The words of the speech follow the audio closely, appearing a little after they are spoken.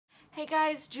Hey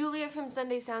guys, Julia from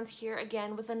Sunday Sounds here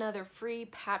again with another free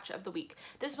patch of the week.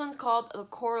 This one's called the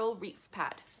Coral Reef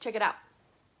Pad. Check it out.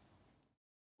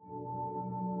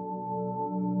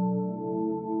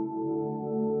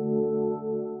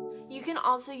 You can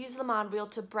also use the mod wheel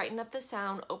to brighten up the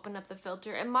sound, open up the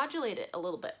filter, and modulate it a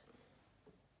little bit.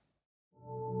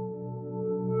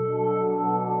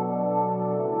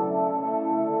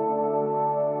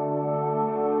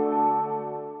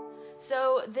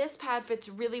 So this pad fits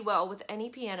really well with any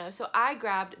piano, so I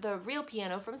grabbed the real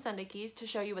piano from Sunday Keys to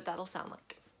show you what that'll sound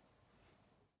like.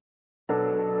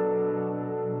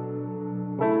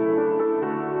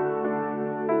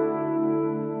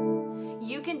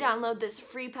 You can download this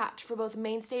free patch for both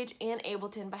MainStage and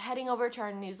Ableton by heading over to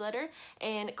our newsletter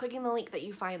and clicking the link that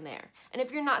you find there. And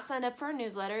if you're not signed up for our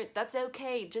newsletter, that's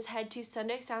okay. Just head to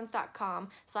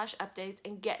sundaysounds.com/updates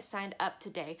and get signed up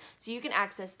today so you can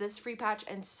access this free patch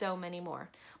and so many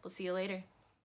more. We'll see you later.